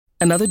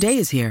Another day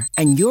is here,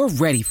 and you're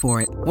ready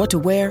for it. What to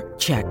wear?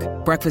 Check.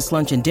 Breakfast,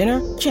 lunch, and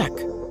dinner? Check.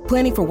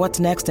 Planning for what's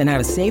next and how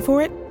to save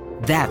for it?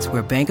 That's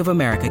where Bank of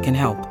America can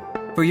help.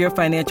 For your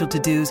financial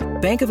to-dos,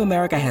 Bank of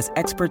America has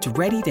experts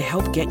ready to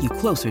help get you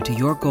closer to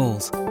your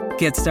goals.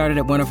 Get started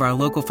at one of our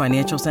local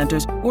financial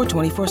centers or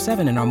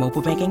 24/7 in our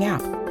mobile banking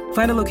app.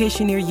 Find a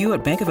location near you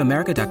at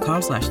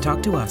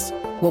bankofamerica.com/talktous.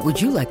 What would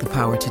you like the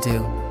power to do?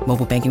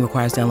 Mobile banking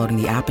requires downloading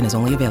the app and is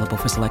only available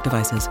for select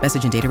devices.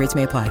 Message and data rates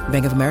may apply.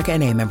 Bank of America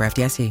N.A., member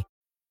FDIC.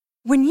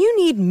 When you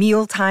need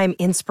mealtime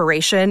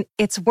inspiration,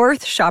 it's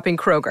worth shopping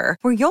Kroger,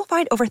 where you'll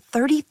find over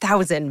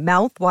 30,000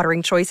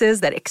 mouth-watering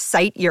choices that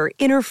excite your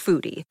inner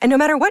foodie. And no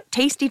matter what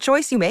tasty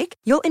choice you make,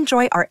 you'll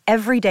enjoy our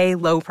everyday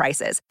low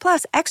prices,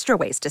 plus extra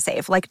ways to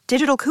save, like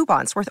digital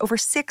coupons worth over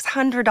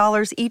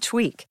 $600 each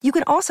week. You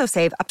can also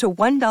save up to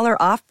 $1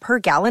 off per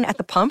gallon at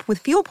the pump with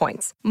fuel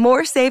points.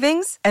 More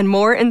savings and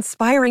more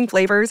inspiring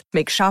flavors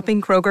make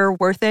shopping Kroger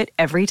worth it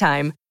every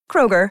time.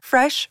 Kroger,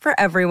 fresh for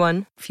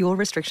everyone. Fuel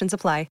restrictions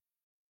apply.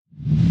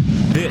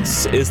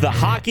 This is the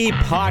Hockey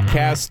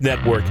Podcast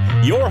Network,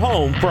 your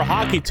home for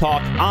hockey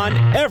talk on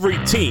every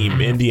team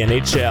in the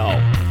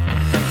NHL.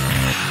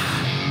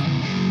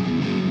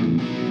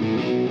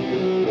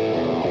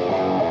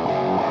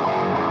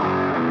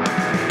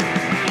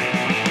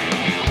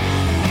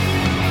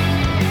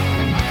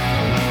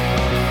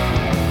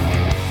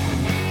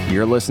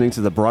 You're listening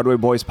to the Broadway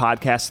Boys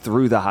podcast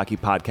through the Hockey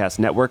Podcast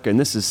Network, and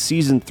this is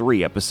Season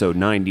 3, Episode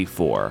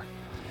 94.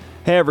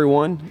 Hey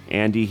everyone,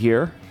 Andy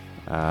here.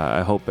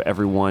 I hope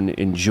everyone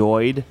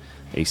enjoyed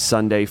a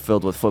Sunday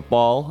filled with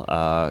football.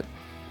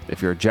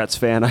 If you're a Jets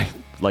fan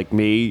like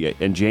me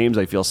and James,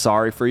 I feel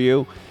sorry for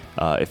you.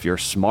 If you're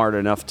smart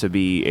enough to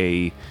be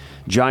a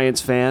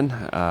Giants fan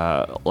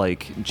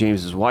like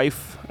James's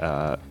wife,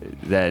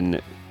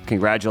 then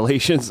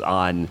congratulations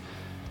on,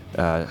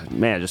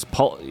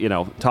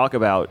 talk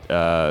about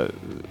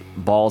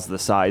balls the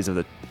size of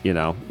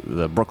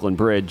the Brooklyn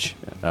Bridge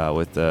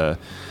with the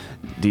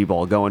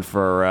D-ball going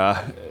for...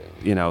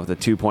 the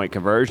 2-point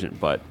conversion,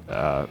 but,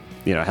 hell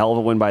of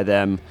a win by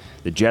them.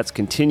 The Jets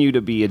continue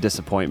to be a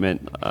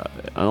disappointment.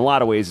 In a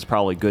lot of ways, it's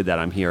probably good that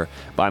I'm here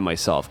by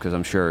myself, because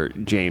I'm sure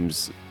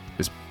James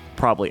is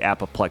probably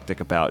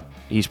apoplectic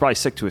he's probably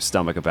sick to his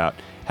stomach about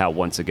how,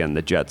 once again,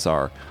 the Jets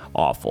are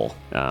awful.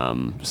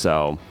 Like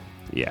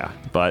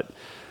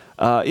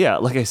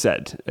I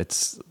said,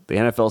 the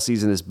NFL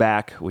season is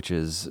back, which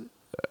is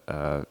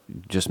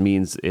just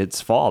means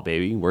it's fall,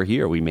 baby. We're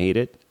here. We made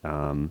it.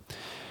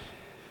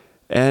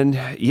 And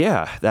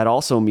that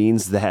also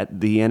means that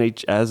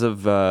as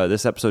of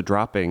this episode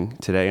dropping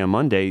today on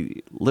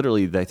Monday,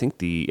 literally, I think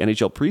the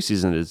NHL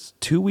preseason is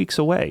 2 weeks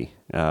away.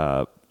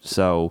 And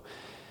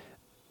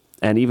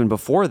even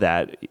before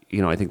that,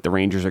 I think the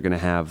Rangers are going to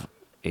have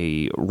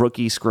a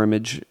rookie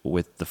scrimmage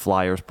with the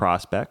Flyers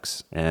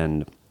prospects,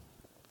 and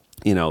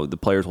the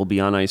players will be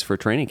on ice for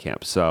training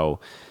camp. So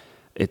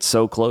it's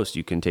so close,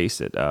 you can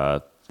taste it.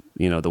 The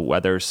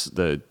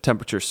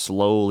temperature's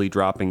slowly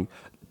dropping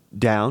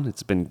down.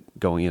 It's been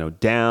going,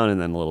 down and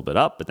then a little bit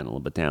up, but then a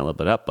little bit down, a little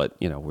bit up. But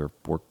we're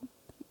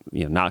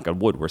knock on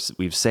wood,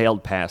 we've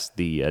sailed past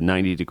the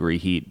 90-degree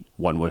heat.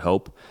 One would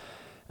hope,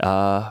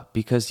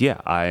 because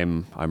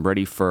I'm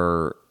ready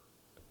for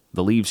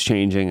the leaves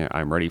changing.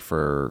 I'm ready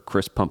for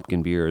crisp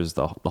pumpkin beers,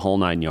 the whole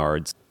 9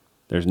 yards.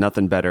 There's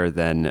nothing better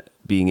than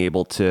being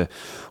able to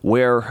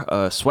wear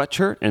a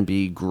sweatshirt and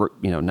be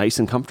nice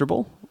and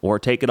comfortable, or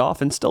take it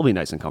off and still be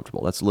nice and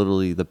comfortable. That's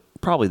literally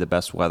probably the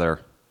best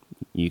weather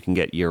you can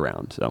get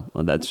year-round. So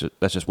that's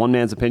just one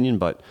man's opinion,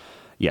 but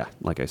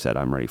like I said,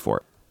 I'm ready for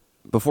it.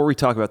 Before we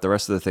talk about the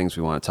rest of the things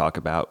we want to talk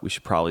about, we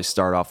should probably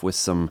start off with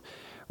some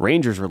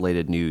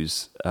Rangers-related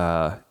news.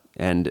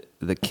 And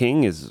the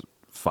King is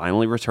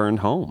finally returned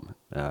home.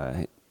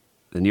 The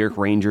New York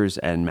Rangers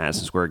and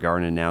Madison Square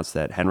Garden announced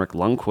that Henrik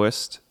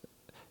Lundqvist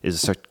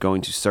is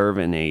going to serve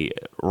in a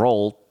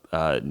role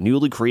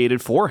newly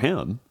created for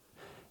him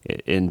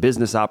in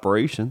business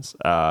operations.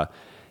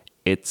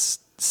 It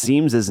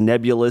seems as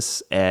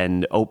nebulous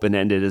and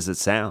open-ended as it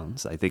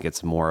sounds. I think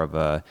it's more of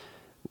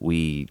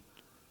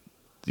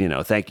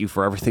thank you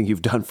for everything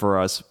you've done for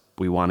us.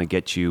 We want to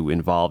get you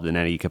involved in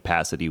any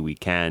capacity we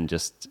can,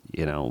 just,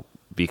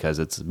 because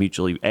it's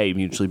mutually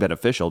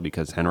beneficial,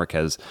 because Henrik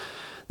has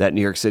that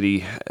New York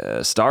City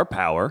star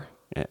power.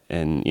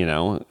 And,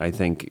 I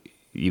think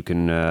you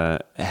can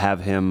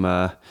have him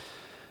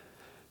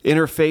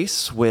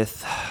interface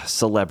with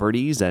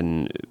celebrities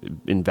and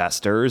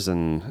investors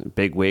and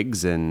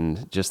bigwigs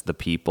and just the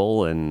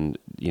people, and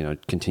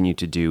continue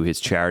to do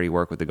his charity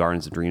work with the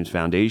Gardens of Dreams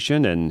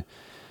Foundation. And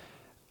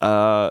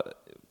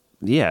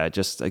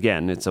just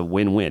again, it's a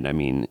win-win. I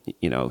mean,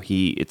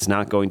 he's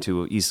going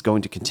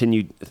to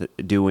continue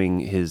doing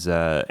his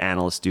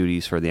analyst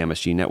duties for the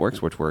MSG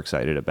networks, which we're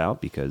excited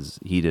about, because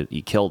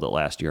he killed it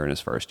last year in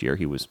his first year.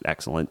 He was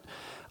excellent.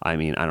 I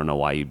mean, I don't know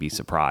why you'd be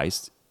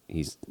surprised.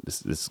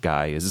 This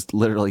guy is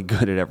literally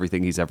good at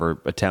everything he's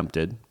ever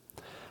attempted.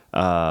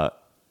 And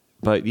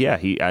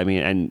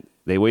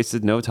they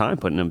wasted no time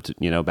putting him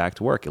back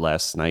to work.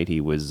 Last night he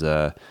was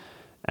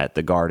at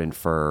the Garden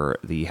for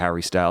the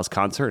Harry Styles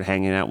concert,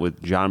 hanging out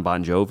with John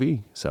Bon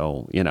Jovi.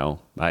 So,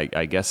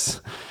 I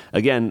guess,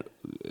 again,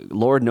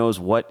 Lord knows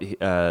what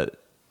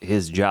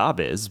his job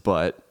is,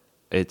 but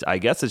I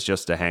guess it's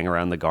just to hang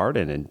around the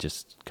Garden and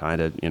just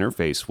kind of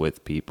interface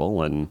with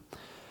people and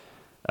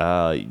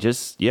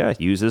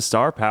use his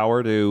star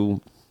power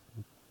to,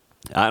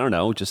 I don't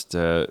know, just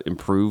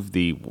improve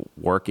the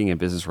working and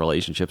business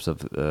relationships of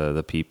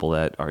the people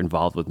that are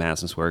involved with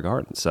Madison Square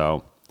Garden.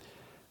 So,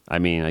 I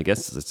mean, I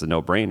guess it's a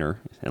no-brainer.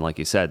 And like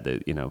you said,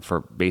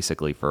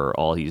 that for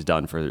all he's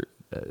done for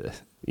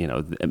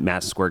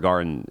Madison Square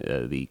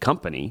Garden, the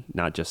company,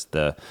 not just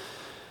the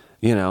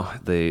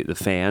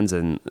fans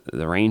and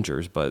the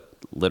Rangers, but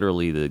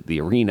literally the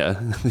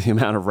arena, the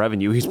amount of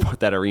revenue he's brought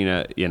that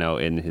arena,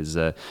 in his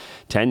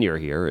tenure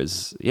here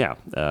is,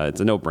 it's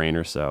a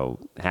no-brainer. So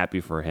happy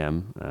for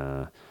him.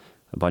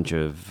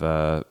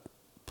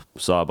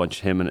 Saw a bunch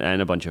of him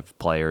and a bunch of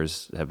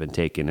players have been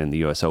taken in the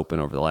U.S. Open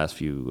over the last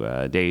few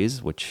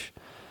days, which,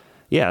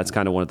 it's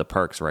kind of one of the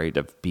perks, right,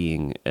 of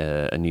being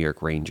a New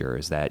York Ranger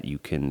is that you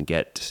can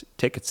get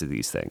tickets to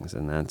these things.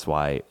 And that's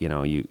why,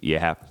 you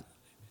have,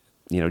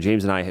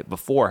 James and I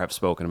before have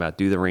spoken about,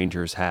 do the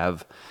Rangers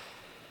have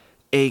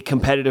a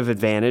competitive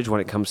advantage when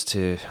it comes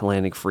to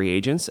landing free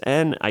agents?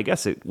 And I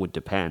guess it would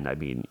depend. I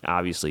mean,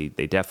 obviously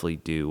they definitely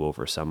do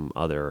over some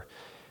other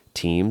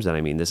teams. And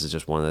I mean, this is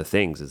just one of the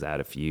things is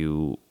that if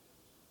you're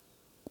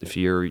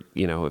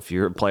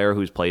a player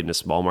who's played in a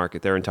small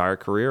market their entire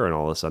career and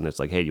all of a sudden it's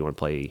like, hey, do you want to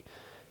play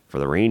for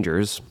the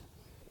Rangers?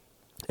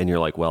 And you're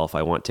like, well, if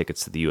I want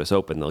tickets to the U.S.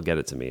 Open, they'll get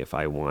it to me. If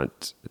I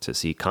want to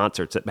see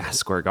concerts at Madison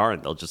Square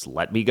Garden, they'll just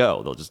let me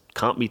go. They'll just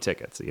comp me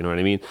tickets. You know what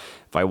I mean?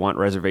 If I want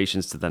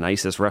reservations to the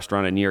nicest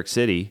restaurant in New York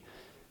City,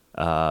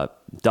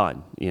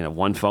 done.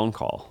 One phone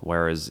call.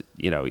 Whereas,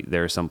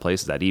 there are some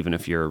places that even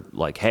if you're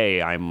like,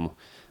 hey, I'm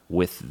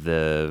with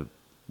the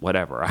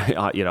whatever,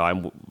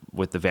 I'm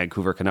with the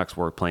Vancouver Canucks,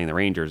 we're playing the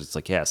Rangers. It's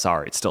like, yeah,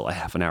 sorry, it's still a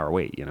half an hour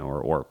wait,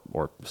 or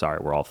sorry,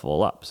 we're all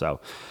full up. So,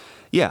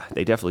 yeah,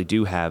 they definitely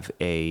do have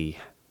a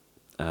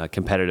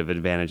competitive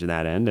advantage in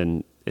that end,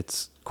 and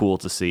it's cool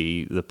to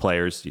see the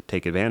players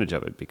take advantage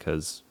of it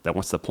because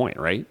what's the point,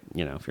 right? If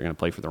you're going to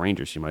play for the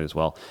Rangers, you might as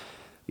well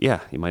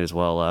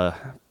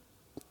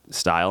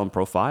style and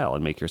profile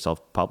and make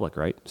yourself public,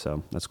 right?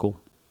 So that's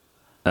cool.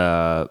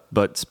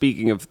 But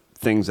speaking of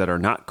things that are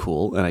not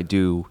cool, and I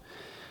do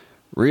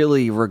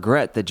really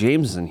regret that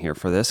James isn't here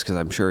for this because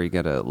I'm sure he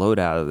got a load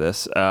out of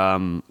this.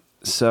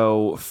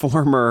 So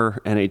former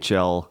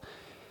NHL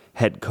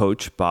head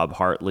coach Bob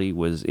Hartley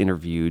was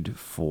interviewed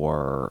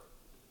for,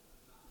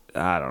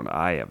 I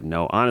don't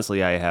know.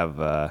 Honestly, I have,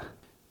 a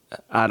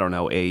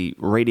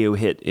radio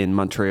hit in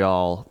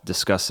Montreal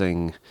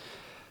discussing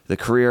the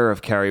career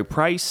of Carey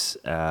Price.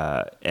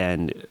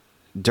 And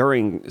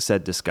during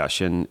said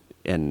discussion,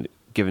 and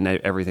given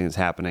everything that's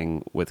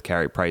happening with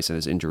Carey Price and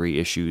his injury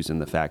issues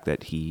and the fact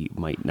that he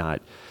might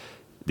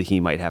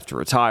have to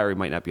retire, he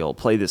might not be able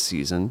to play this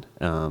season,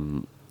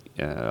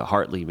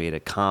 Hartley made a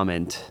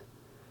comment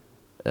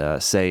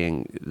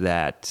saying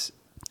that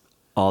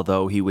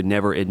although he would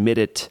never admit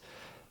it,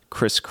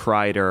 Chris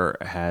Kreider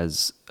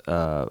has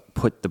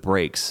put the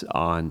brakes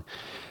on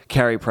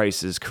Carey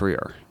Price's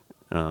career.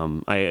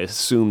 I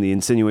assume the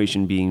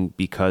insinuation being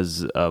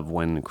because of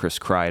when Chris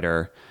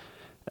Kreider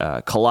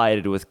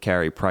collided with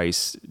Carey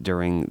Price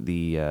during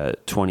the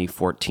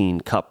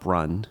 2014 Cup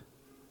run,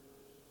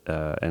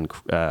 and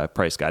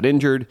Price got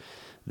injured.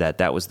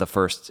 That was the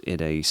first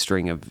in a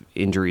string of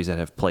injuries that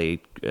have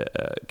plagued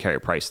Carey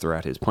Price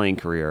throughout his playing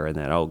career, and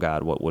that, oh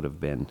God, what would have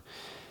been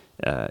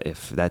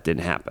if that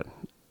didn't happen?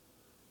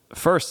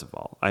 First of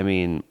all, I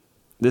mean,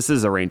 this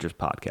is a Rangers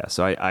podcast,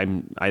 so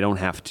I don't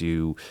have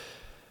to.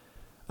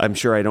 I'm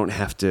sure I don't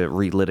have to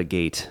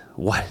relitigate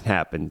what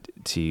happened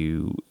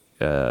to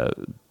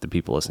the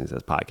people listening to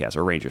this podcast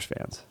or Rangers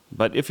fans.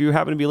 But if you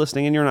happen to be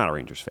listening and you're not a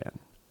Rangers fan,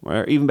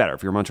 or even better,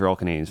 if you're a Montreal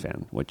Canadiens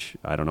fan, which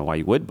I don't know why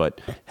you would,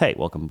 but hey,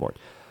 welcome aboard.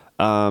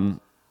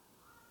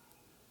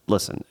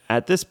 Listen,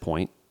 at this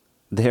point,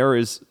 there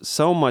is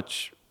so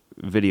much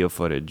video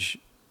footage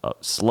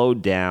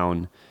slowed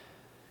down.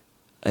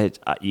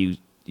 You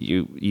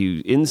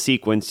in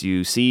sequence,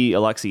 you see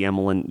Alexei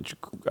Emelin,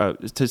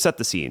 to set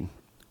the scene,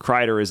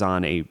 Kreider is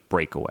on a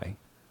breakaway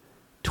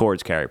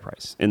towards Carey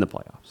Price in the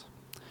playoffs.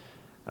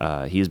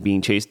 He is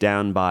being chased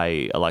down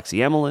by Alexei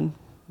Emelin,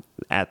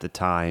 at the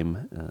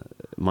time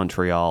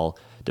Montreal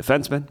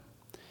defenseman.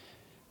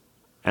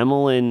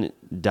 Emelin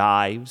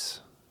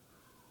dives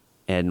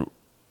and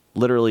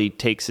literally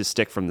takes his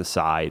stick from the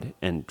side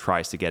and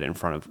tries to get in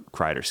front of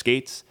Kreider's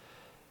skates.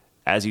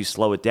 As you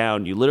slow it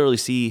down, you literally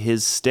see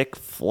his stick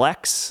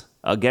flex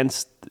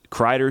against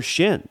Kreider's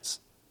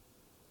shins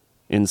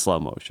in slow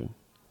motion.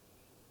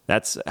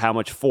 That's how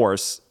much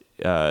force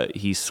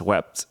he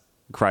swept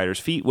Kreider's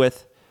feet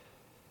with.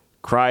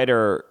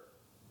 Kreider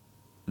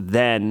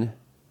then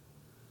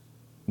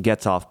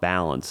gets off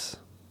balance,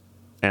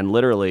 and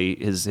literally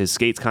his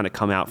skates kind of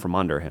come out from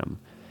under him.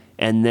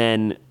 And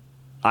then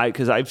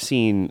because I've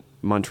seen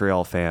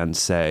Montreal fans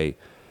say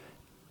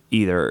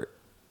either,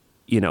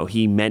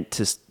 he meant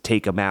to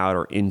take him out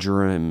or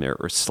injure him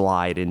or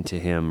slide into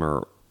him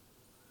or,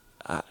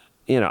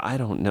 I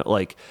don't know.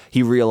 Like,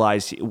 he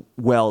realized,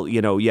 well,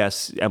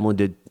 yes, Emlyn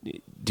did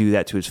do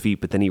that to his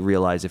feet, but then he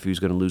realized if he was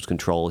going to lose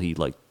control, he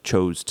like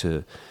chose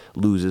to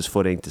lose his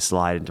footing to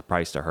slide into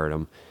Price to hurt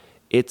him.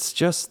 It's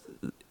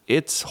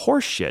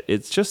horse shit.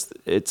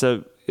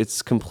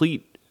 It's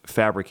complete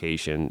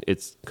fabrication.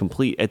 It's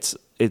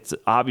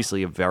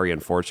obviously a very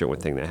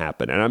unfortunate thing that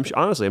happened. And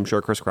I'm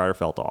sure Chris Kreider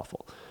felt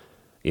awful,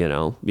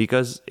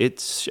 because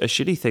it's a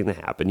shitty thing that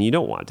happened. You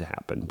don't want it to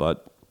happen,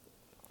 but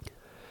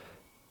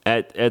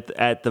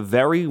at the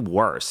very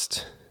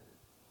worst,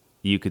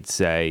 you could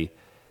say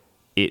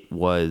it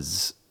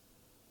was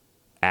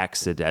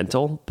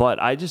accidental, but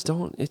I just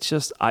don't.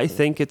 I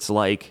think it's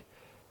like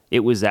it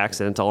was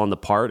accidental on the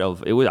part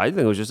of it. I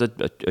think it was just a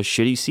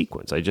shitty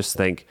sequence. I just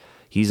think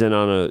he's in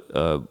on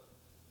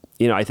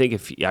I think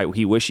if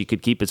he wished he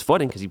could keep his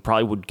footing because he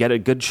probably would get a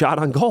good shot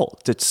on goal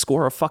to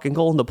score a fucking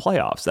goal in the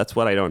playoffs. That's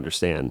what I don't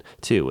understand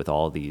too. With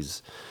all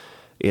these,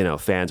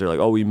 fans are like,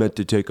 "Oh, he meant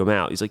to take him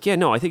out." He's like, "Yeah,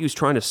 no, I think he was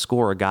trying to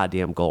score a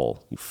goddamn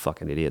goal. You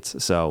fucking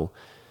idiots." So.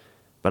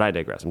 But I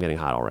digress. I'm getting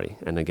hot already.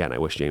 And again, I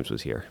wish James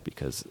was here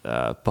because,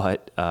 yeah,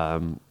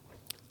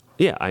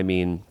 I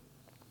mean,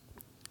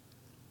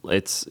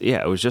 it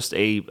was just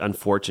a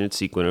unfortunate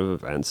sequence of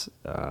events.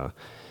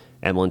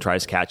 Emlyn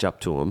tries to catch up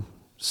to him,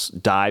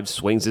 dives,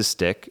 swings his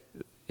stick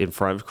in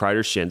front of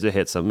Kreider's shins. It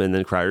hits him, and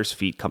then Kreider's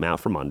feet come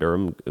out from under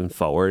him and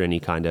forward, and he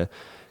kind of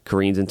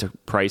careens into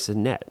Price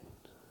and net.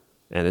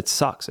 And it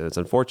sucks, and it's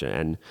unfortunate.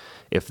 And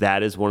if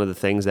that is one of the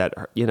things that,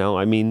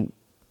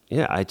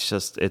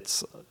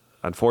 it's...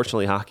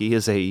 Unfortunately, hockey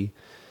is a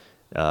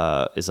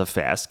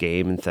fast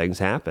game, and things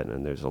happen.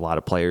 And there's a lot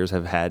of players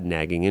have had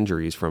nagging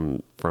injuries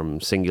from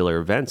singular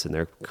events in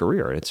their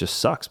career, and it just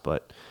sucks.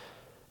 But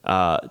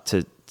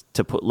to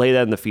lay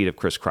that in the feet of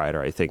Chris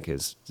Kreider, I think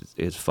is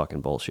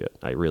fucking bullshit.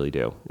 I really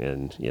do.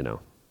 And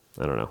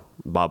I don't know.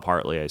 Bob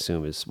Hartley, I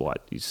assume, is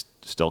what he's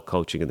still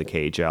coaching in the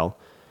KHL.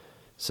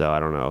 So I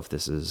don't know if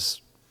this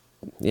is.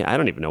 Yeah, I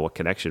don't even know what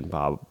connection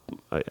Bob.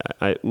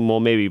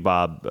 Maybe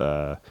Bob.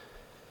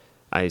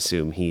 I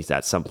assume he's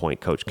at some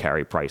point coached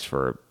Carey Price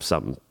for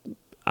some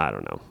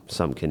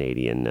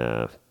Canadian,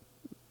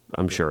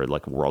 I'm sure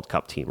like World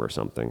Cup team or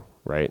something,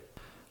 right?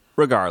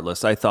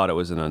 Regardless, I thought it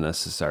was an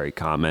unnecessary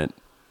comment.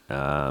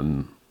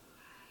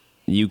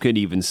 You could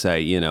even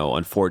say,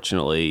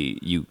 unfortunately,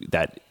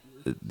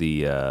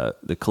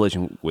 the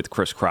collision with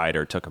Chris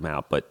Kreider took him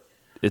out, but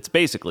it's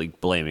basically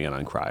blaming it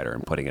on Kreider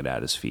and putting it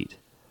at his feet.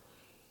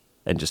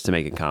 And just to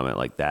make a comment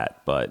like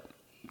that, but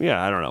yeah,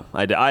 I don't know.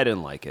 I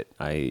didn't like it.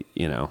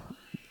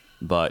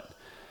 But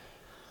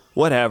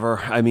whatever.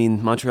 I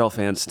mean, Montreal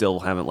fans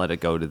still haven't let it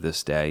go to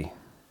this day.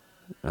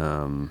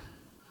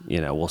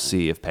 We'll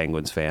see if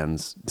Penguins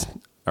fans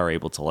are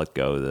able to let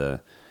go the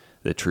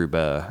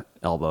Trouba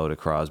elbow to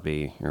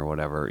Crosby or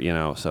whatever,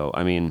 So,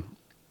 I mean,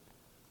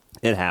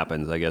 it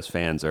happens. I guess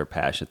fans are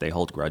passionate. They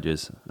hold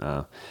grudges.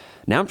 Now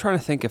I'm trying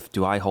to think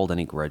do I hold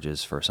any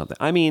grudges for something?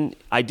 I mean,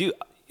 I do,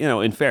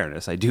 in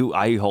fairness, I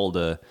hold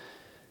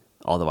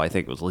although I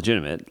think it was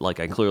legitimate,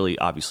 like I clearly,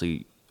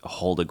 obviously,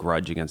 hold a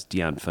grudge against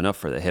Dion Phaneuf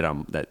for the hit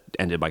that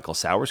ended Michael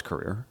Sauer's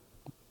career.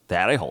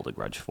 That I hold a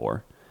grudge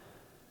for.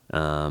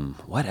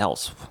 What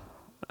else?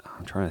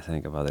 I'm trying to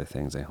think of other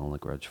things I hold a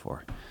grudge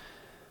for.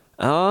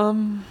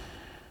 Yeah,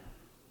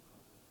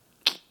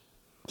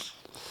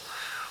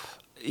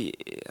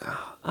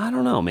 I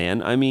don't know,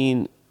 man. I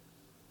mean,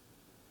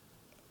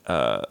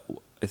 I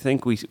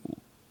think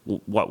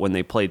when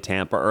they played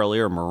Tampa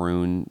earlier,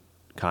 Maroon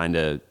kind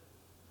of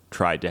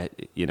tried to,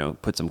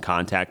 put some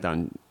contact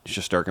on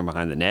Shesterkin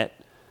behind the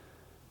net.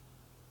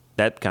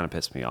 That kind of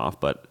pissed me off,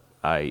 but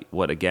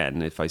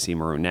if I see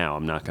Maroon now,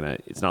 I'm not going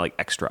to, it's not like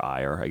extra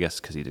ire, I guess,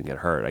 because he didn't get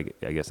hurt.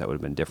 I guess that would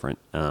have been different.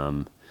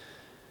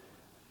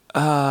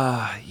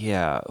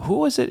 Yeah. Who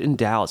was it in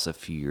Dallas a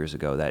few years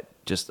ago that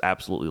just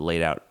absolutely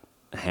laid out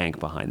Hank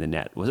behind the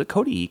net? Was it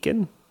Cody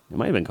Eakin? It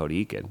might have been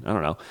Cody Eakin. I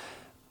don't know.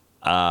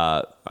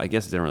 I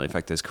guess it didn't really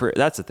affect his career.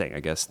 That's the thing, I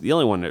guess. The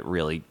only one that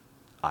really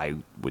I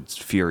was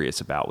furious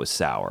about was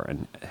Sauer,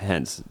 and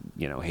hence,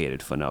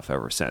 hated Phaneuf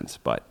ever since.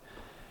 But,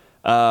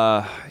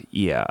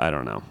 yeah, I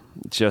don't know.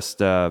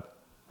 Just, I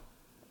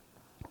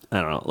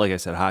don't know. Like I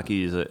said,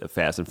 hockey is a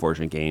fast and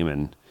fortunate game,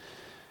 and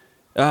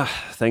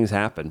things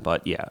happen.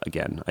 But, yeah,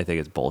 again, I think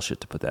it's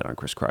bullshit to put that on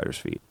Chris Kreider's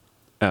feet.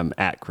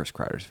 At Chris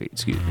Kreider's feet,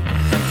 excuse me.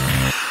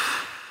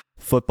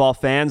 Football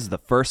fans, the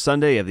first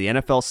Sunday of the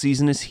NFL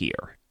season is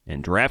here,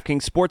 and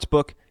DraftKings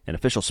Sportsbook, an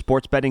official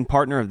sports betting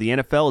partner of the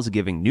NFL, is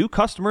giving new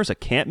customers a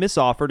can't-miss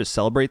offer to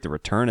celebrate the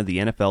return of the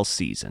NFL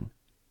season.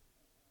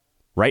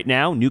 Right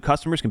now, new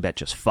customers can bet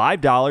just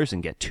 $5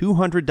 and get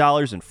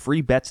 $200 in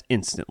free bets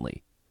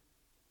instantly.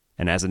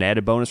 And as an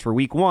added bonus for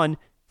Week 1,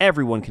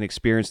 everyone can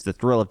experience the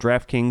thrill of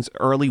DraftKings'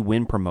 early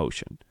win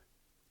promotion.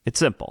 It's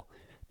simple.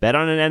 Bet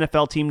on an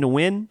NFL team to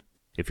win.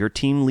 If your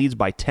team leads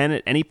by 10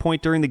 at any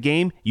point during the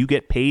game, you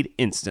get paid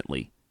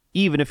instantly,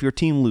 even if your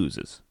team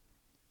loses.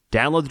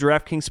 Download the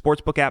DraftKings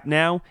Sportsbook app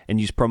now and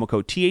use promo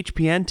code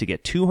THPN to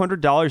get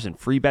 $200 in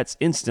free bets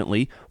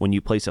instantly when you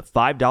place a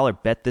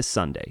 $5 bet this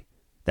Sunday.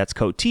 That's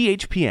code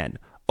THPN,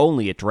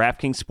 only at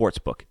DraftKings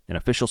Sportsbook, an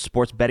official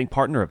sports betting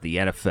partner of the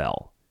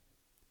NFL.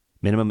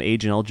 Minimum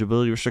age and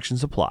eligibility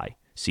restrictions apply.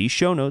 See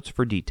show notes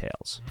for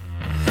details.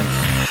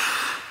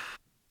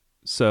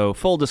 So,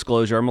 full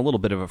disclosure, I'm a little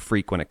bit of a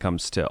freak when it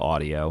comes to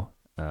audio.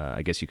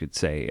 I guess you could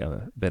say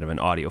a bit of an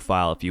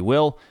audiophile, if you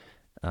will.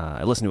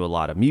 I listen to a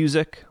lot of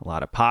music, a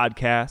lot of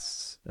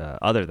podcasts,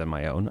 other than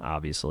my own,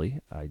 obviously.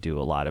 I do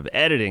a lot of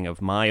editing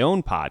of my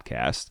own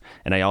podcast,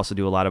 and I also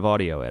do a lot of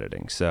audio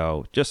editing.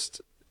 So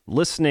just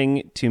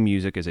listening to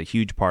music is a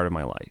huge part of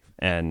my life.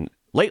 And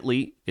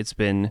lately, it's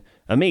been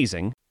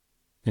amazing.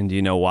 And do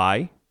you know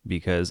why?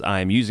 Because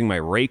I'm using my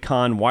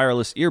Raycon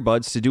wireless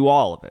earbuds to do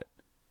all of it.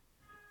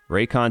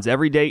 Raycon's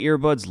everyday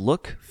earbuds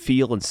look,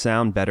 feel, and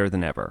sound better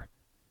than ever.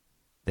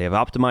 They have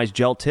optimized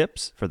gel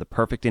tips for the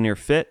perfect in-ear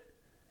fit,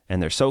 and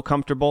they're so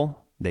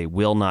comfortable, they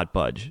will not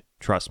budge.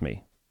 Trust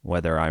me.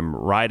 Whether I'm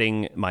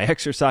riding my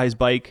exercise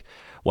bike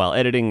while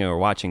editing or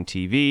watching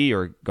TV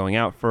or going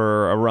out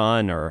for a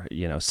run or,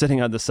 sitting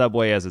on the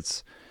subway as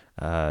it's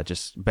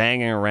just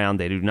banging around,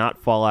 they do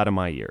not fall out of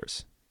my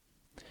ears.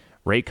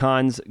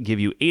 Raycons give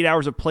you 8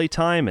 hours of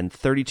playtime and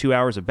 32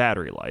 hours of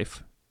battery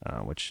life,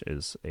 which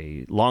is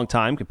a long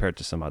time compared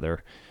to some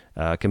other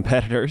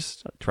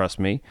competitors, trust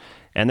me.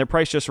 And they're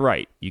priced just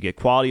right. You get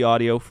quality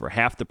audio for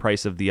half the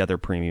price of the other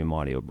premium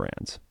audio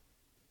brands.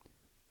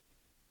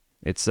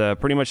 It's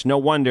pretty much no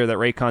wonder that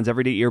Raycon's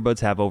everyday earbuds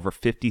have over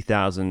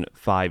 50,000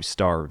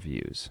 five-star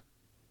reviews.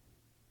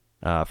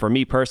 For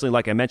me personally,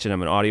 like I mentioned,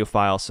 I'm an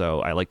audiophile,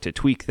 so I like to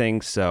tweak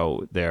things,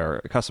 so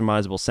their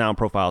customizable sound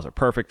profiles are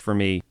perfect for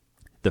me.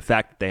 The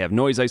fact that they have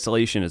noise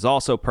isolation is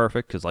also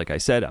perfect, because like I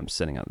said, I'm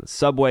sitting on the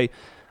subway.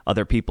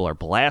 Other people are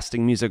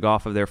blasting music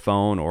off of their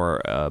phone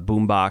or a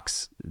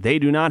boombox. They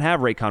do not have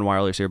Raycon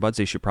wireless earbuds.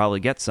 They should probably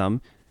get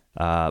some.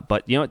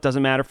 But, it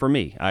doesn't matter for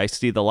me. I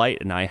see the light,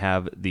 and I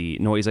have the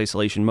noise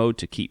isolation mode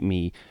to keep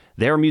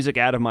their music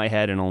out of my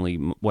head and only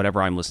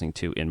whatever I'm listening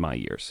to in my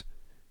ears.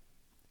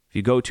 If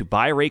you go to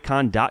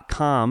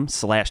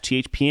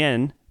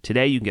buyraycon.com/THPN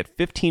today, you can get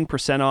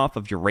 15% off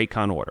of your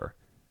Raycon order.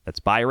 That's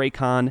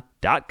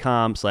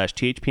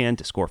buyraycon.com/THPN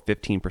to score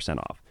 15%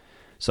 off.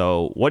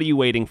 So what are you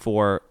waiting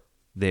for?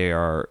 They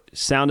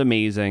sound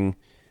amazing.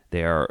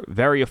 They are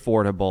very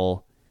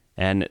affordable.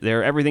 And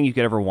they're everything you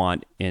could ever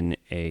want in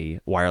a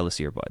wireless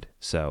earbud.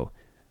 So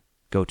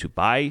go to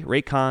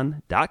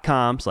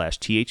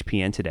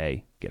buyraycon.com/THPN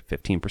today. Get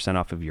 15%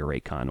 off of your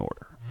Raycon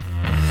order.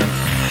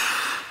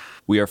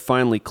 We are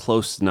finally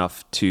close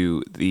enough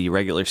to the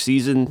regular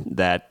season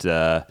that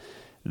the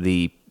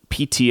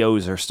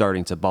PTOs are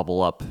starting to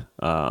bubble up,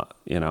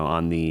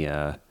 on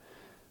the,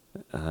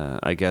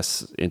 I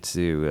guess,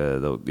 into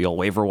the old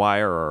waiver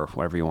wire or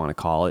whatever you want to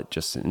call it,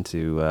 just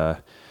into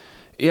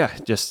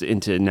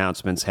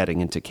announcements heading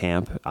into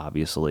camp.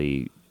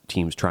 Obviously,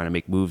 teams trying to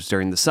make moves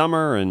during the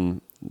summer,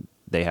 and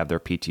they have their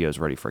PTOs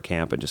ready for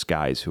camp, and just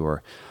guys who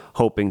are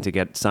hoping to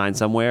get signed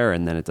somewhere,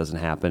 and then it doesn't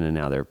happen, and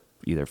now they're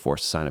either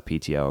forced to sign a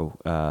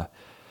PTO.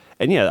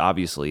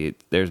 Obviously,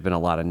 there's been a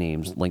lot of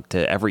names linked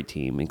to every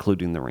team,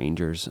 including the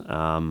Rangers.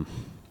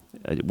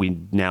 We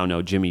now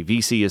know Jimmy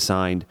Vesey has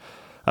signed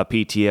a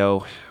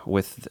PTO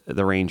with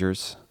the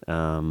Rangers,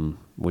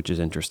 which is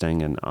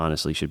interesting and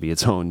honestly should be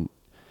its own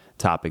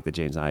topic that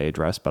James and I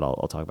addressed, but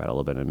I'll talk about it a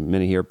little bit in a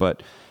minute here.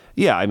 But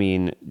yeah, I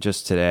mean,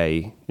 just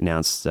today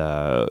announced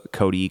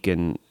Cody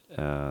Eakin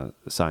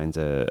signs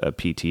a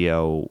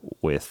PTO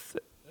with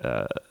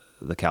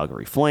the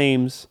Calgary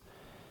Flames.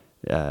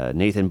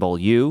 Nathan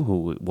Beaulieu,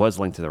 who was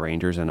linked to the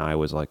Rangers, and I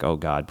was like, oh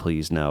God,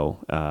 please no.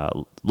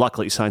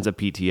 Luckily signs a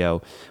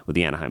PTO with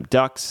the Anaheim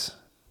Ducks,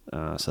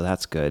 so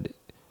that's good.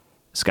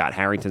 Scott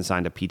Harrington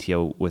signed a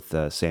PTO with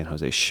the San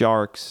Jose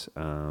Sharks.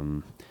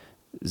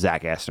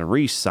 Zach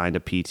Aston-Reese signed a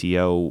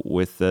PTO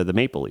with the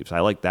Maple Leafs. I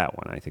like that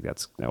one. I think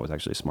that was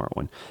actually a smart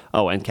one.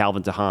 Oh, and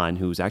Calvin DeHaan,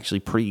 who's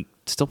actually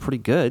still pretty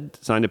good,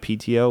 signed a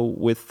PTO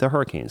with the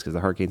Hurricanes, because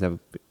the Hurricanes have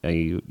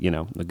a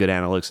good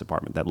analytics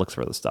department that looks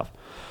for this stuff.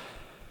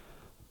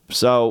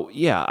 So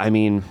yeah, I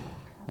mean,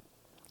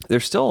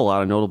 there's still a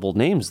lot of notable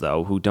names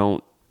though who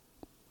don't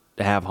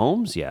have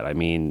homes yet. I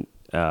mean,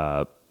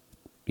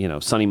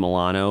 Sonny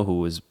Milano, who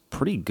was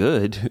pretty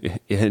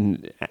good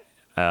in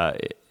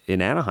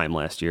Anaheim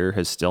last year,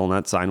 has still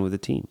not signed with the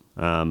team.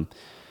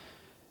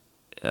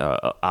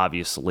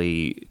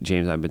 Obviously,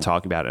 James and I have been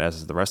talking about it,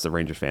 as the rest of the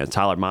Rangers fans.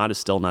 Tyler Mott is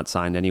still not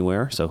signed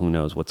anywhere, so who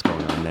knows what's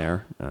going on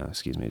there.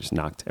 Excuse me, I just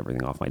knocked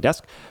everything off my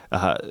desk.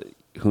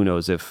 Who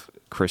knows if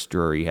Chris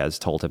Drury has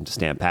told him to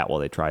stand pat while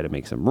they try to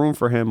make some room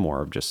for him,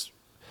 or just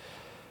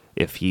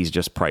if he's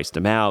just priced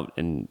him out.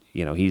 And,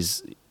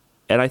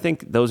 and I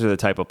think those are the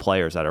type of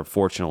players that are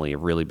fortunately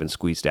have really been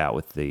squeezed out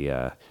with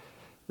the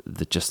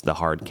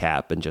hard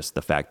cap, and just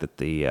the fact that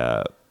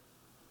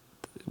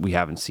we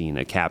haven't seen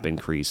a cap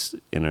increase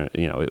in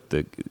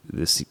the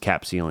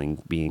cap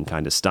ceiling being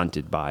kind of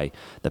stunted by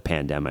the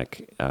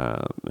pandemic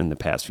in the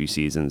past few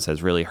seasons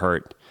has really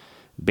hurt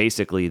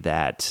basically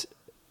that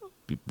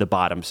the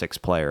bottom 6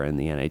 player in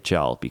the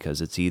NHL,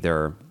 because it's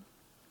either,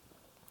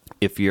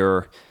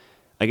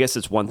 I guess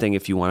it's one thing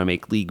if you want to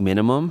make league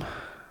minimum,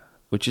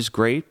 which is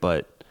great,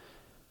 but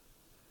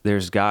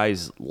there's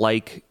guys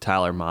like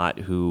Tyler Mott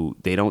who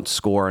they don't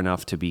score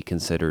enough to be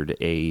considered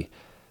a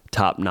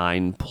top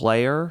 9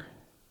 player,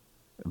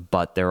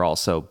 but they're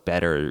also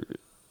better,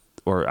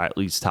 or at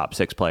least top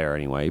 6 player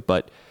anyway,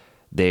 but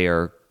they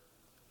are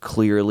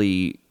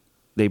clearly,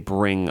 they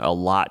bring a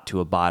lot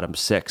to a bottom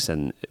 6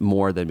 and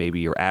more than maybe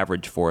your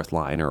average 4th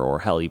liner or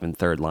hell, even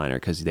 3rd liner,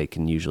 because they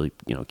can usually,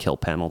 kill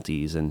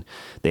penalties, and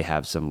they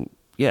have some,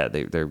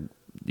 they're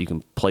you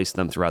can place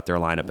them throughout their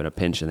lineup in a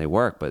pinch and they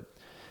work. But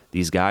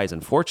these guys,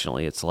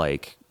 unfortunately, it's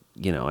like,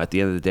 at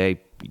the end of the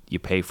day, you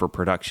pay for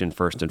production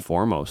first and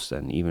foremost.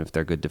 And even if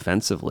they're good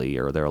defensively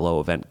or they're low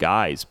event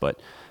guys, but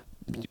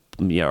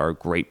are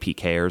great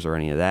PKers or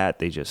any of that,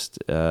 they just,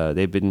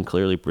 they've been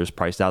clearly just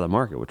priced out of the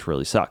market, which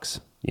really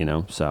sucks,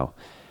 so.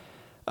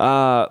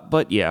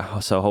 But yeah,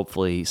 so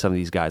hopefully some of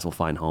these guys will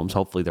find homes.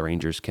 Hopefully the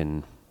Rangers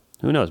can,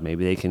 who knows,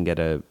 maybe they can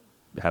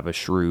have a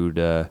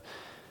shrewd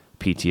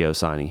PTO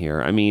signing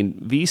here. I mean,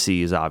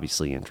 VC is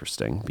obviously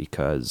interesting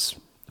because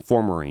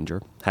former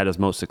Ranger had his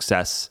most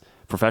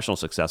professional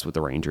success with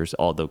the Rangers,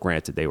 although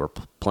granted they were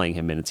playing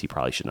him minutes he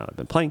probably should not have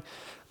been playing.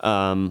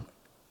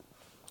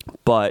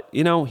 But,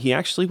 he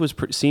actually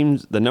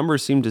the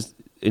numbers seem to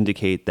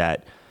indicate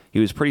that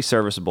he was pretty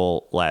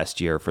serviceable last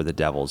year for the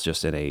Devils,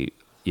 just in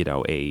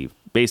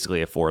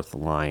basically a 4th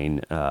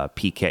line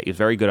PK. He's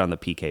very good on the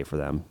PK for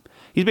them.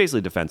 He's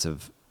basically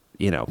defensive,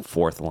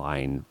 4th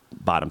line,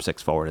 bottom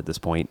 6 forward at this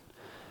point,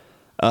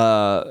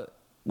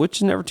 which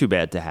is never too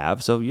bad to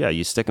have. So, yeah,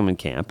 you stick him in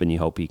camp and you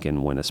hope he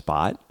can win a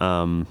spot.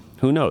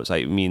 Who knows?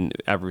 I mean,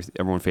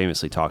 everyone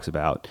famously talks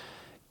about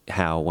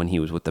how when he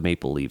was with the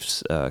Maple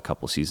Leafs a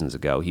couple seasons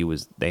ago,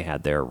 they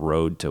had their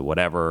Road to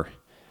Whatever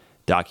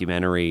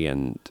documentary,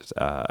 and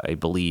I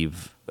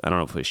believe, I don't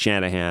know if it was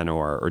Shanahan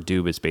or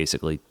Dubas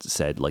basically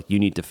said, like, you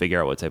need to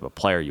figure out what type of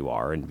player you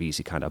are, and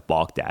VC kind of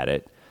balked at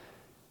it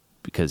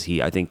because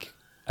I think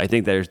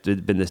there's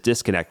been this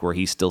disconnect where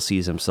he still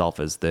sees himself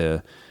as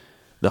the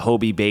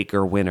Hobie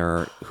Baker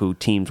winner who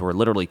teams were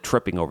literally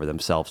tripping over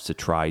themselves to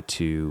try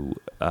to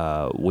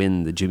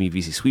win the Jimmy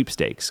VC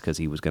sweepstakes because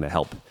he was going to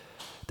help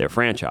their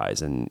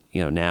franchise. And,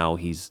 now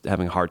he's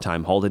having a hard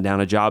time holding down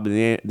a job in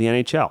the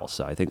NHL.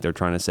 So I think they're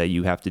trying to say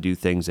you have to do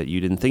things that you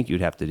didn't think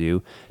you'd have to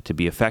do to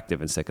be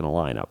effective and stick in a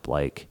lineup,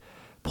 like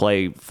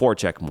play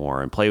forecheck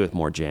more and play with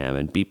more jam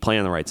and play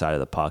on the right side of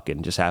the puck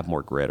and just have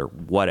more grit or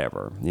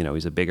whatever.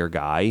 He's a bigger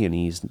guy and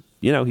he's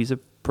a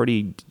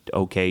pretty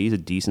okay. He's a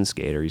decent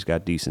skater. He's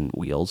got decent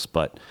wheels,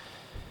 but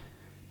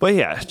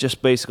yeah,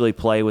 just basically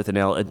play with an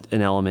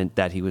element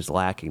that he was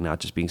lacking,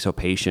 not just being so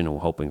patient and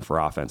hoping for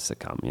offense to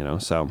come,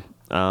 So,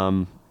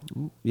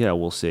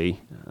 we'll see.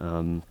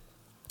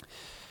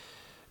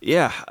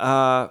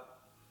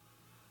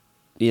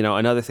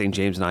 Another thing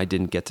James and I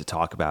didn't get to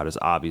talk about is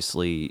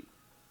obviously,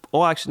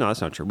 well, actually, no,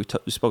 that's not true. We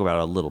spoke about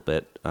it a little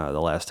bit the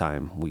last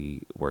time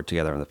we were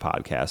together on the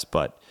podcast,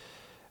 but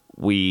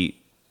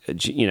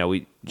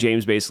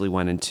James basically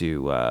went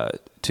into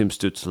Tim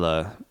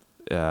Stützle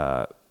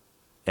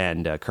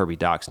and Kirby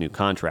Dach's new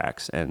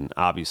contracts, and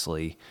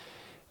obviously,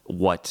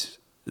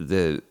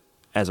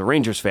 as a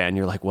Rangers fan,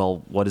 you're like,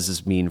 well, what does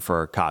this mean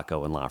for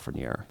Kakko and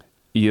Lafreniere?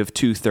 You have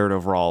 2 third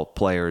overall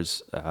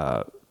players,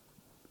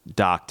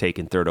 Dach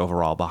taking 3rd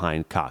overall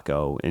behind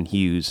Kakko and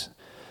Hughes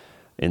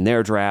in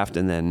their draft,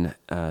 and then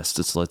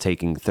Stützle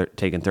taking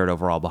 3rd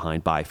overall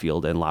behind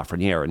Byfield and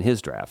Lafreniere in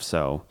his draft.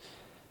 So,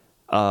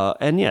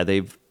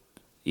 they've,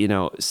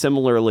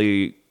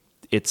 similarly,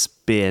 it's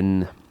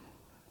been,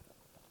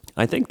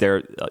 I think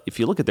if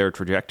you look at their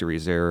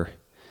trajectories, they're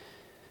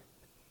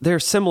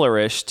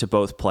similar-ish to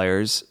both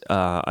players.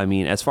 I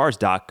mean, as far as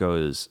Dach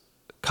goes,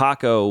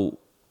 Kakko,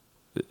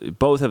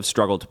 both have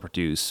struggled to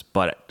produce,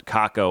 but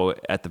Kakko,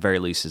 at the very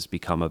least, has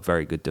become a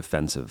very good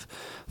defensive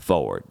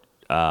forward.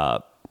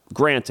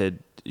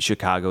 Granted,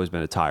 Chicago has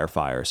been a tire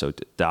fire, so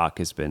Dach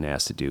has been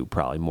asked to do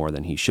probably more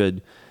than he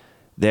should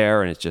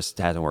there, and it just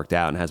hasn't worked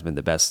out and hasn't been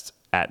the best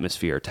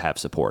atmosphere to have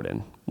support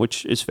in,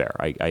 which is fair.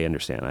 I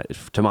understand.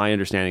 To my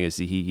understanding, is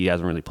he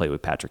hasn't really played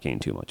with Patrick Kane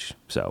too much.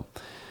 So,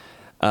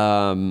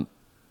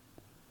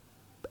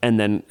 and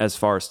then as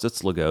far as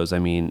Stützle goes, I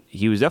mean,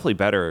 he was definitely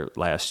better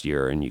last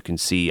year, and you can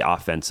see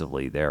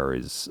offensively there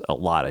is a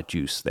lot of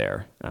juice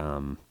there.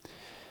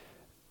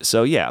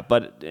 So yeah,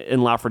 but in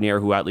Lafreniere,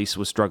 who at least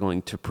was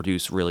struggling to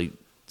produce, really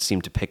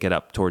seemed to pick it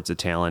up towards the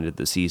tail end of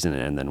the season,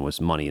 and then was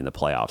money in the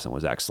playoffs and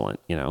was excellent.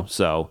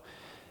 So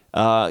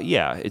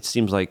it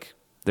seems like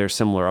there's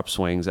similar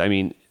upswings. I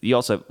mean, you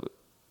also,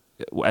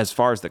 as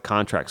far as the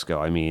contracts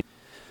go, I mean,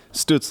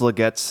 Stützle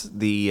gets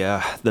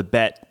the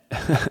bet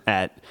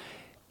at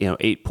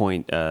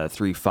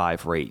 8.35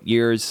 for 8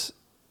 years,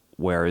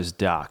 whereas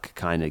Dach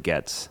kind of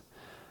gets,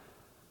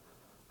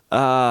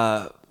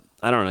 I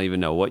don't even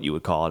know what you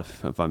would call it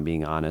if I'm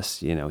being honest.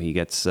 He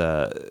gets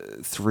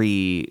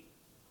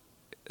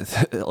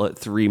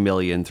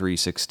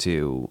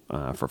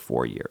 $3,362,000 for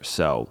 4 years.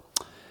 So,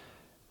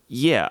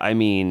 yeah, I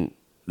mean,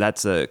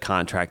 that's a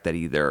contract that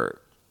either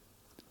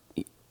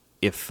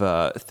if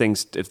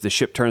the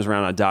ship turns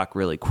around on Doc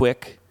really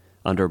quick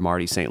under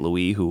Marty St.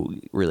 Louis,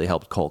 who really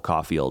helped Cole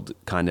Caulfield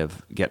kind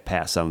of get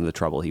past some of the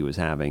trouble he was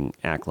having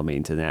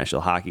acclimating to the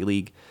National Hockey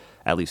League,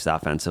 at least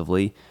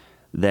offensively,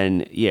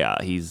 then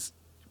yeah, he's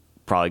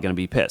probably going to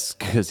be pissed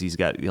because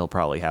he'll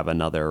probably have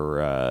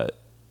another.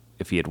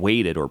 If he had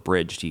waited or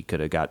bridged, he could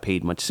have got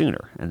paid much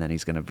sooner, and then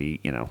he's going to be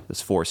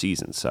this 4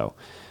 seasons.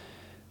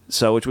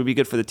 So which would be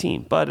good for the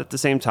team. But at the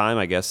same time,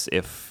 I guess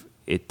if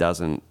it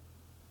doesn't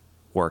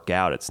work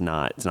out, it's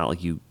not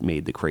like you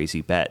made the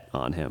crazy bet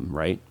on him,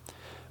 right?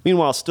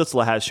 Meanwhile,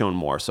 Stützle has shown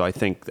more, so I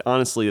think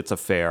honestly it's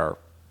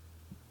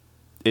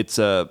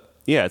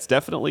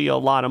definitely a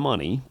lot of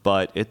money,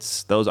 but I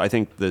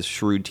think the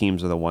shrewd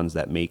teams are the ones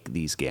that make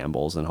these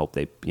gambles and hope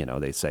they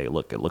say,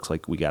 look, it looks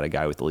like we got a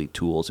guy with elite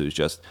tools who's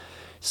just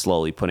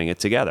slowly putting it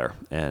together.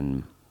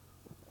 And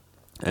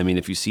I mean,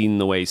 if you've seen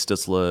the way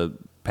Stützle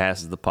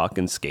passes the puck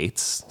and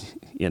skates,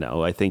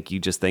 I think you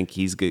just think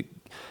he's good.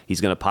 He's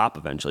going to pop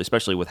eventually,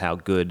 especially with how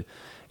good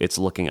it's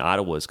looking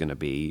Ottawa's going to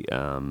be.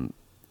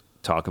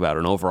 Talk about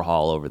an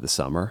overhaul over the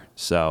summer.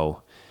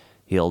 So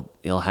he'll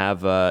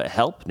have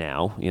help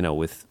now,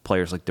 with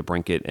players like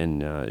DeBrincat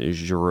and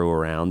Giroux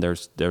around.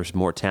 There's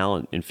more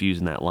talent infused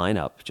in that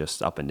lineup,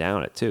 just up and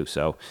down it too.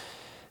 So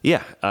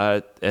yeah,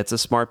 it's a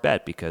smart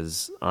bet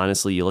because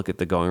honestly, you look at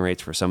the going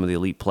rates for some of the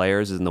elite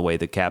players and the way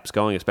the cap's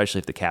going, especially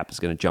if the cap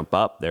is going to jump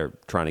up, they're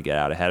trying to get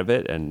out ahead of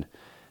it. And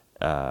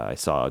I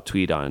saw a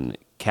tweet on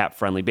Cap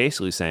Friendly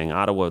basically saying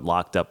Ottawa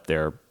locked up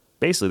their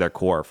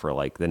core for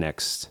like the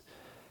next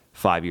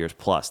 5 years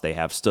plus. They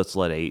have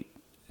Stützle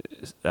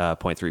at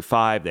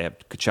 8.35. They have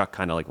Tkachuk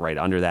kind of like right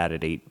under that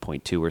at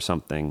 8.2 or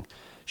something.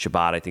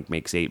 Shabbat, I think,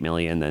 makes $8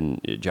 million.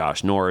 Then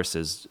Josh Norris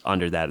is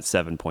under that at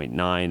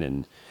 7.9,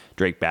 and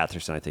Drake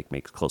Batherson, I think,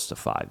 makes close to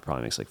 5.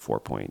 Probably makes like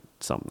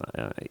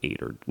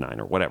 8 or 9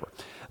 or whatever.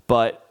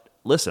 But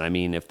listen, I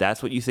mean, if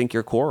that's what you think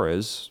your core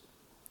is,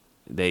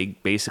 they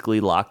basically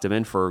locked them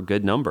in for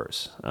good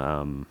numbers.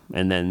 And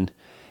then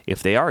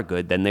if they are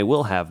good, then they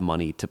will have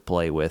money to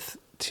play with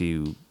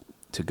to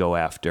go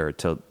after,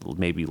 to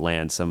maybe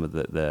land some of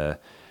the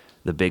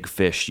big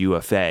fish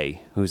UFA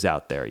who's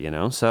out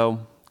there,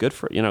 So good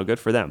for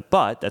them.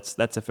 But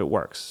that's if it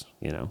works,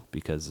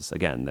 because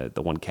again,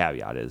 the one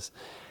caveat is,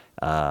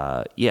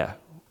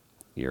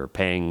 you're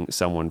paying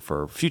someone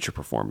for future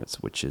performance,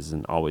 which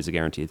isn't always a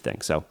guaranteed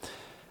thing. So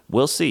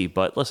we'll see.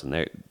 But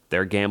listen,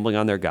 they're gambling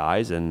on their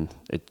guys, and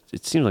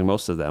it seems like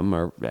most of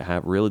them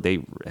have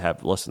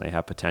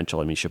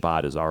potential. I mean,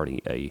 Shabbat is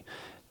already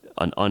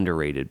an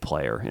underrated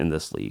player in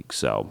this league.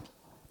 So,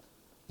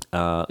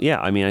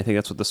 I mean, I think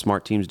that's what the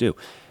smart teams do.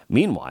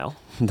 Meanwhile,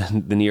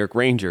 the New York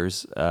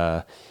Rangers,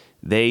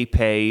 they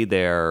pay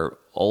their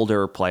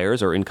older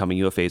players or incoming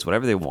UFAs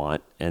whatever they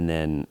want, and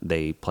then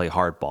they play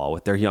hardball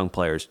with their young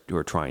players who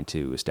are trying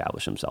to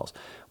establish themselves,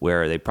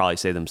 where they probably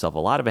save themselves a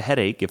lot of a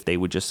headache if they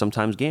would just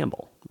sometimes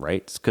gamble,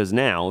 right? Because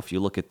now, if you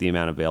look at the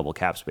amount of available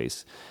cap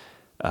space,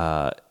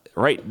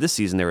 right, this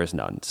season there is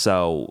none.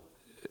 So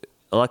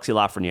Alexis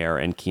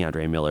Lafreniere and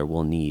Keandre Miller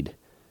will need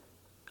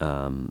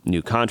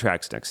new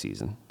contracts next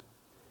season.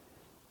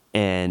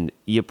 And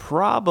you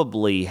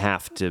probably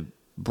have to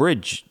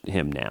bridge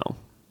him now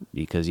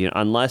because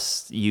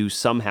unless you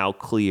somehow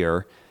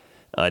clear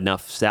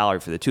enough salary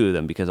for the two of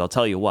them, because I'll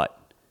tell you what,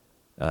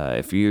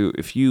 if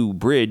you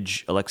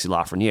bridge Alexis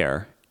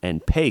Lafreniere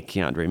and pay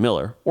Keandre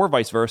Miller or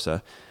vice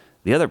versa,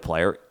 the other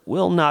player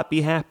will not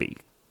be happy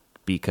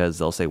because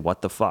they'll say,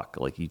 what the fuck?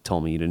 Like, you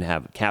told me you didn't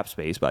have cap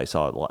space, but I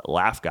saw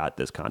Laff got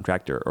this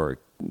contract or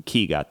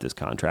Key got this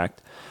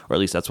contract, or at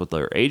least that's what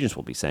their agents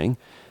will be saying.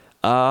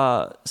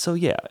 So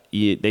yeah,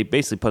 they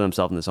basically put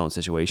themselves in this own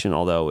situation,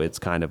 although it's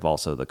kind of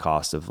also the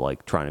cost of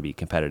like trying to be a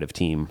competitive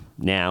team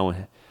now.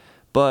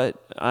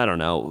 But I don't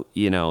know,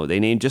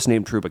 they just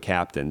named Trouba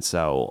captain,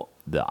 so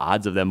the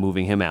odds of them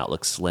moving him out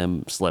look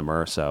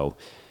slimmer. So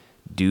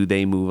do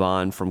they move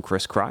on from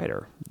Chris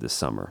Kreider this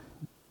summer?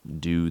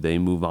 Do they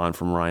move on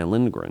from Ryan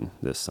Lindgren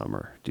this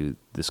summer?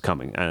 This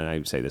coming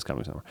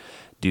summer?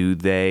 Do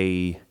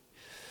they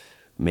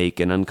make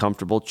an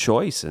uncomfortable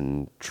choice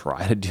and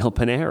try to deal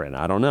Panarin?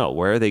 I don't know.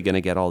 Where are they going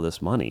to get all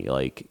this money?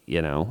 Like,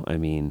 I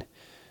mean,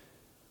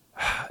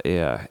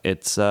 yeah,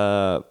 it's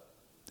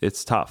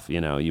tough.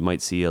 You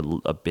might see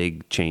a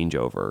big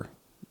changeover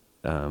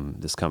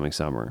this coming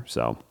summer.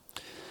 So,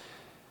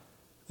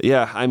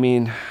 yeah, I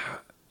mean,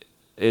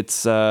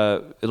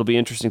 it'll be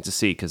interesting to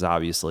see because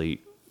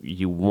obviously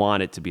you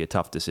want it to be a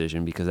tough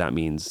decision because that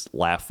means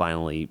Laff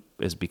finally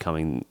is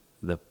becoming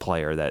the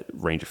player that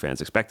Ranger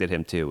fans expected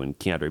him to, and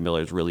Keandre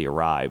Miller's really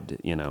arrived,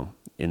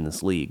 in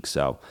this league.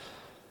 So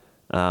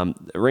the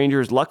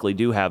Rangers luckily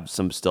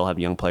still have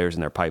young players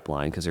in their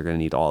pipeline because they're going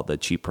to need all the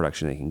cheap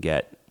production they can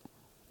get.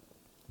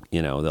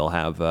 They'll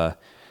have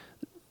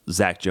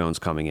Zach Jones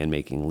coming in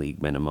making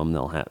league minimum.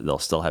 They'll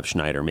still have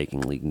Schneider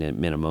making league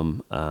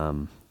minimum.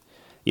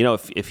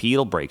 If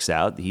Hedl breaks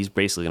out, he's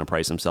basically going to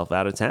price himself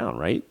out of town,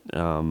 right?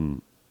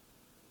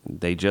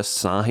 They just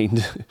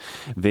signed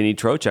Vinny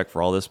Trocheck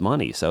for all this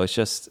money. So it's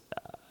just,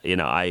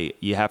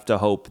 you have to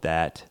hope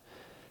that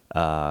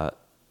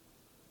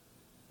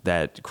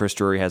that Chris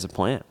Drury has a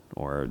plan,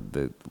 or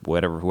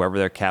whoever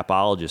their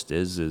capologist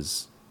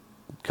is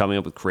coming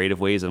up with creative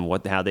ways on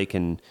how they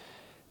can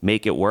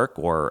make it work,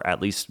 or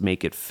at least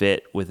make it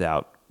fit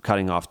without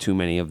cutting off too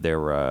many of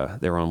their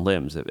own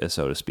limbs,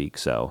 so to speak.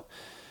 So,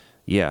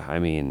 yeah, I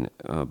mean,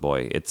 oh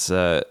boy, it's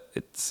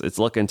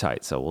looking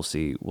tight. So we'll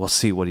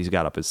see what he's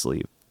got up his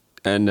sleeve.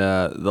 And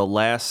the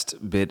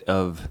last bit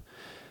of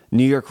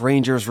New York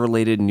Rangers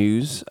related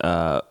news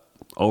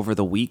over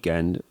the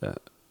weekend,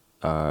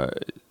 the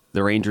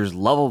Rangers'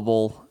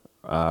 lovable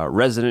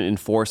resident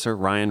enforcer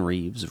Ryan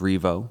Reeves,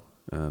 Revo,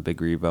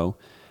 Big Revo,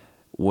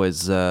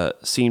 was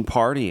seen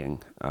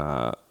partying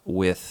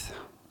with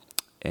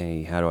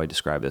a, how do I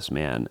describe this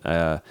man?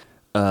 A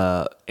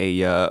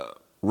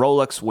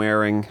Rolex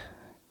wearing,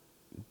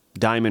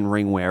 diamond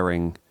ring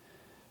wearing,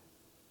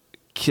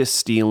 kiss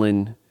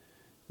stealing,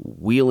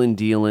 wheelin'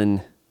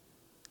 dealing,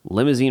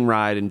 limousine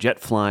riding, jet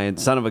flying,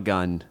 son of a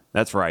gun.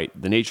 That's right.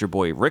 The Nature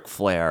Boy Ric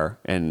Flair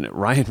and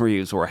Ryan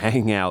Reeves were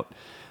hanging out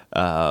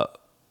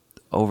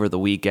over the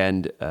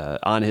weekend.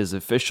 On his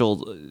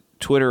official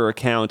Twitter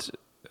account,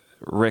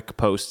 Rick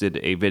posted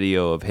a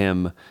video of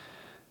him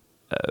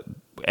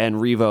and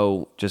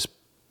Revo just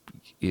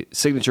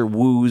signature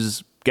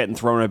woos getting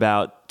thrown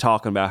about,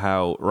 talking about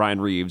how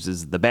Ryan Reeves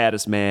is the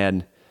baddest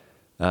man,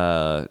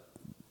 on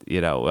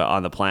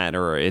the planet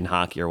or in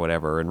hockey or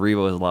whatever. And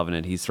Revo is loving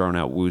it. He's throwing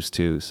out woos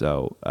too.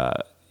 So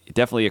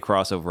definitely a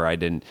crossover I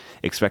didn't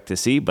expect to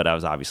see, but I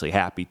was obviously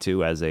happy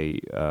to as a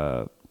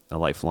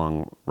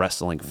lifelong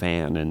wrestling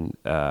fan and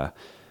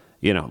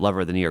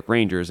lover of the New York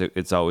Rangers.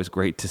 It's always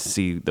great to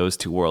see those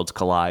two worlds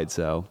collide.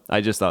 So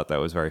I just thought that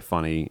was very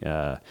funny.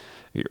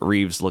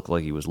 Reeves looked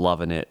like he was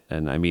loving it.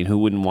 And I mean, who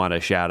wouldn't want a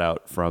shout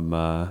out from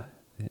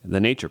the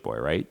Nature Boy,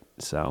 right?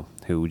 So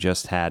who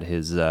just had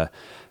his,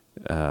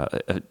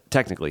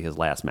 technically his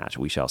last match.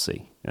 We shall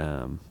see.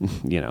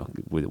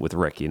 With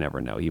Rick, you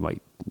never know. He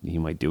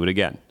might do it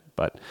again.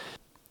 But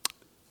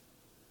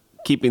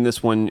keeping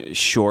this one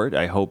short,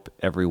 I hope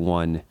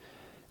everyone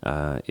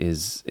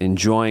is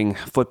enjoying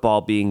football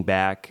being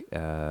back,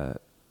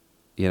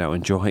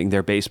 enjoying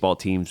their baseball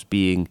teams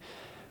being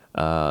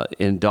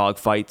in dog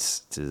fights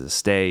to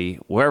stay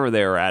wherever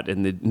they're at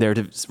in their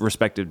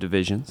respective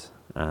divisions.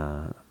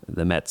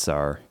 The Mets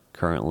are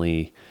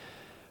currently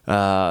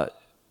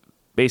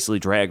basically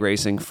drag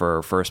racing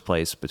for first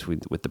place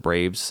with the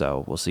Braves,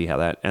 so we'll see how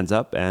that ends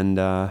up. And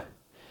I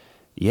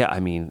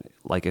mean,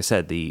 like I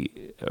said,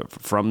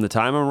 from the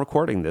time I'm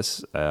recording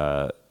this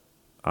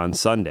on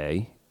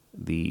Sunday,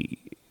 the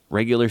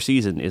regular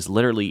season is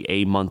literally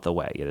a month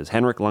away. It is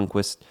Henrik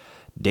Lundqvist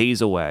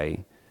days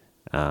away.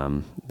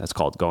 That's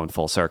called going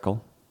full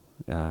circle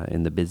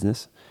in the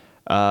business.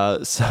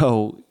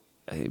 So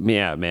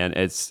yeah, man,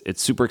 it's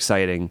super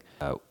exciting.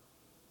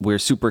 We're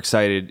super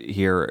excited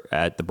here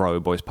at the Broadway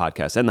Boys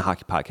Podcast and the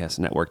Hockey Podcast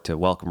Network to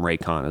welcome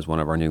Raycon as one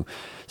of our new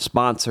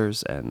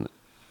sponsors and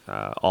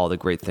all the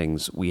great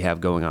things we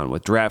have going on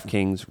with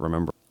DraftKings.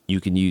 Remember, you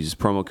can use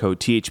promo code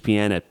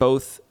THPN at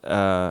both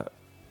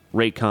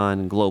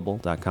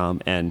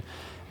RayconGlobal.com and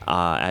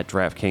at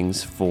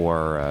DraftKings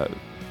for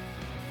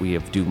we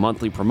do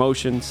monthly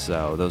promotions,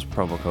 so those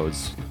promo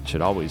codes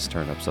should always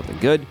turn up something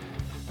good. You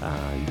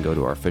can go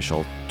to our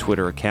official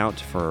Twitter account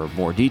for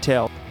more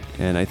detail.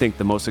 And I think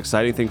the most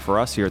exciting thing for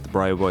us here at the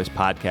Broadway Boys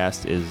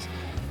Podcast is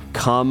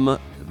come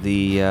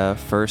the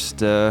first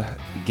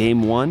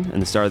game 1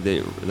 and the start of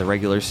the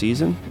regular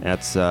season.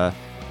 That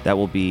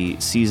will be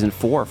season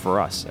 4 for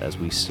us as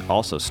we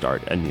also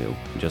start anew,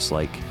 just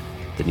like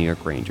the New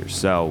York Rangers.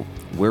 So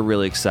we're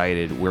really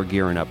excited. We're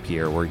gearing up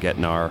here. We're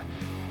getting our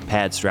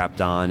pad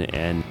strapped on,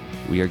 and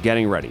we are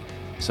getting ready.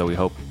 So we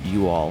hope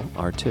you all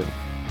are too.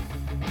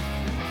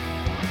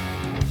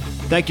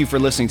 Thank you for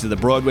listening to the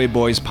Broadway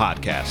Boys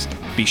Podcast.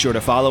 Be sure to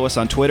follow us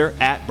on Twitter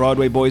at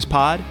Broadway Boys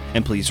Pod,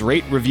 and please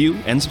rate, review,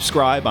 and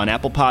subscribe on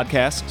Apple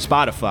Podcasts,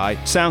 Spotify,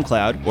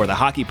 SoundCloud, or the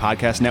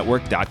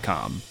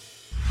HockeyPodcastNetwork.com.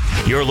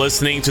 You're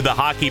listening to the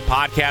Hockey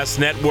Podcast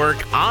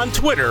Network on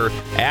Twitter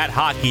at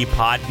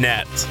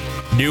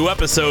HockeyPodNet. New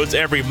episodes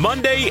every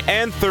Monday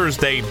and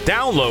Thursday.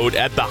 Download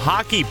at the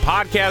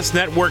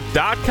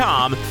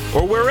HockeyPodcastNetwork.com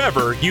or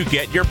wherever you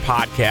get your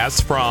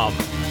podcasts from.